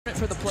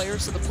for the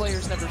players, so the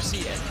players never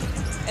see it.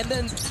 And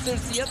then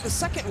there's the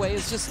second way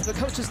is just the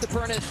coaches to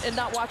burn it and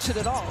not watch it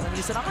at all. And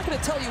he said, I'm not going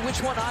to tell you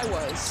which one I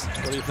was.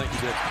 What do you think he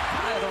did?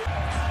 I don't.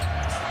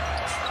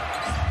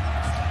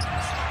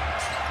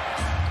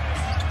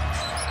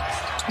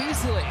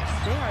 Beasley,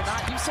 they are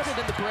not, you said it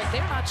in the break,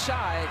 they're not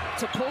shy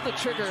to pull the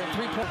trigger in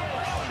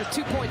the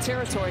two-point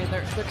territory, and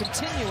they're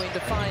continuing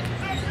to find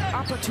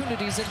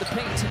opportunities in the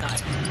paint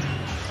tonight.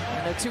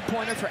 And a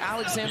two-pointer for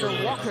Alexander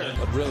Walker.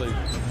 But really,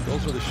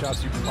 those are the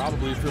shots you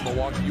probably, if you're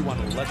Milwaukee, you want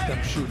to let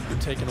them shoot. You're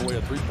taking away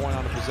a three-point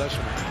on a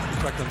possession,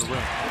 protecting the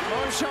rim.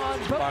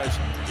 Guys,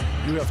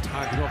 you have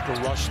time. You don't have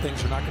to rush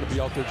things. You're not going to be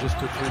out there just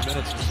for 3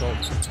 minutes. And so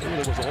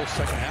maybe there was a whole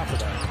second half of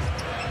that.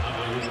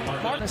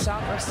 Martin's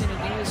out resting a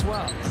knee as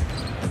well.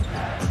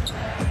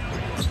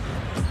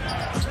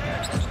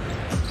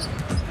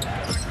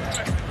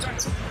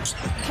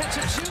 Catch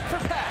and shoot for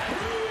Pat.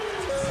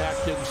 Pat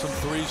getting some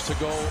threes to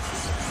go.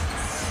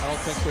 I don't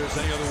think there's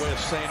any other way of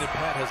saying it.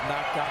 Pat has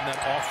not gotten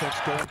that offense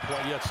going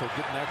quite yet, so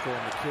getting that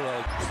going, the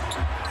QTR.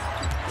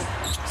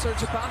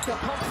 Serge Ibaka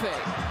pump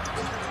fake.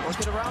 Work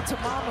it around to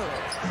Mamu.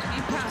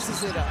 He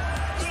passes it up.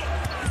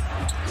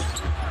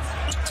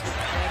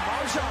 And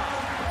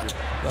Marjan.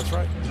 That's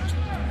right.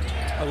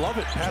 I love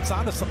it. Pat's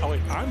onto something. Oh,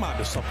 wait, I'm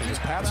onto something.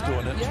 Pat's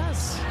doing it.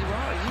 Yes, you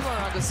are. You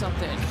are onto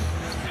something.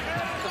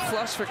 The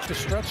flush for to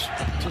stretch,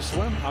 to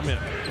swim. I'm in.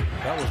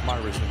 That was my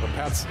reason. But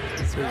Pat's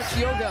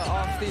yoga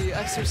off the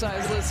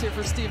exercise list here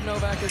for Steve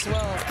Novak as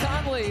well.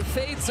 Conley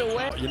fades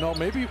away. You know,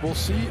 maybe we'll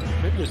see.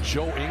 Maybe a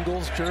Joe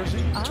Ingles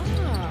jersey. We'll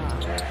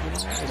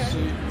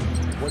see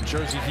what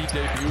jersey he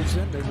debuts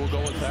in. Maybe we'll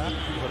go with that.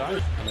 But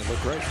and they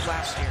look great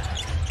last year.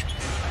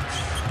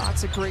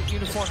 Lots of great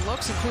uniform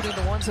looks, including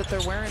the ones that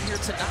they're wearing here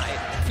tonight.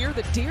 Fear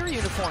the Deer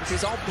uniforms,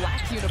 these all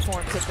black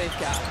uniforms that they've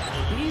got.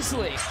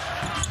 Beasley.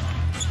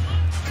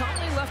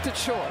 Conley left it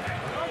short.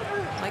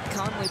 Mike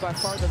Conley, by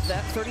far the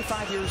vet,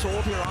 35 years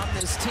old here on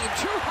this team.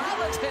 Drew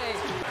Holiday,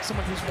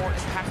 someone who's more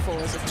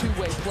impactful as a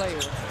two-way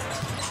player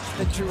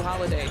than Drew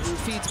Holiday, who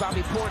feeds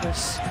Bobby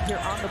Portis here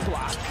on the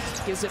block.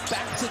 Gives it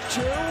back to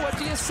Drew. What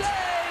do you say?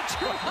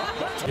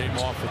 Game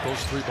off with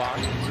those three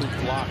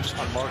blocks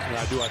on marking.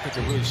 I think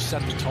it really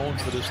set the tone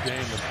for this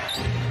game.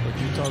 And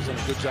Utah's done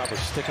a good job of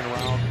sticking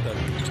around. That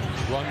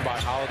run by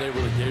Holiday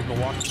really gave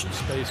Milwaukee some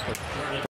space, but